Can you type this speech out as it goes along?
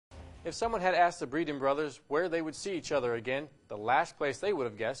If someone had asked the Breeden brothers where they would see each other again, the last place they would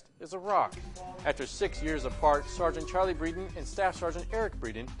have guessed is Iraq. After 6 years apart, Sergeant Charlie Breeden and Staff Sergeant Eric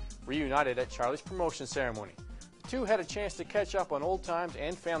Breeden reunited at Charlie's promotion ceremony. The two had a chance to catch up on old times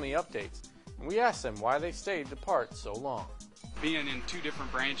and family updates, and we asked them why they stayed apart so long. Being in two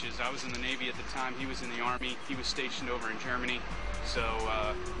different branches, I was in the Navy at the time, he was in the Army, he was stationed over in Germany, so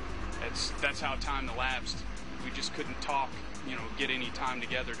that's how time elapsed. We just couldn't talk, get any time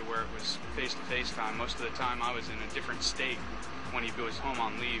together to where it was face-to-face time. Most of the time I was in a different state when he was home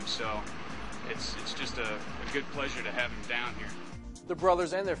on leave, so it's just a good pleasure to have him down here. The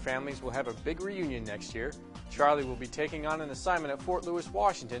brothers and their families will have a big reunion next year. Charlie will be taking on an assignment at Fort Lewis,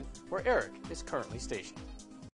 Washington, where Eric is currently stationed.